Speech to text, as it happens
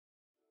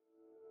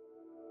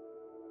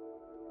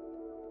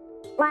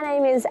My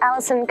name is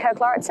Alison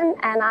Kirk-Lauritsen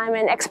and I'm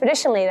an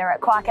expedition leader at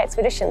Quark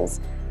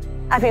Expeditions.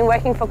 I've been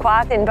working for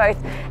Quark in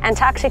both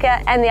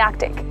Antarctica and the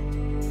Arctic.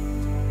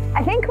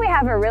 I think we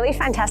have a really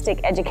fantastic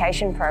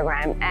education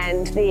program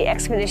and the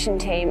expedition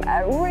team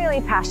are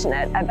really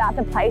passionate about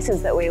the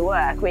places that we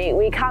work.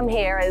 We come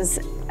here as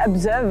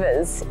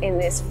observers in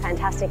this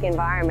fantastic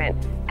environment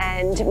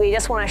and we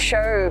just want to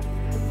show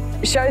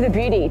the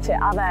beauty to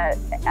other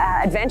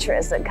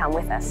adventurers that come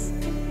with us.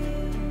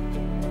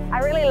 I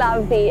really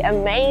love the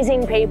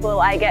amazing people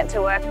I get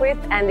to work with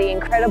and the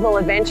incredible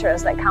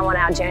adventurers that come on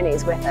our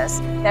journeys with us.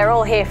 They're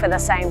all here for the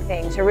same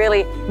thing, to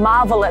really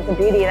marvel at the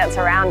beauty that's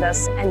around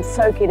us and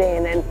soak it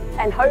in,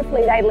 and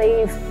hopefully they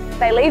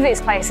leave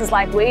these places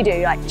like we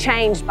do, like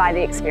changed by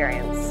the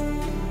experience.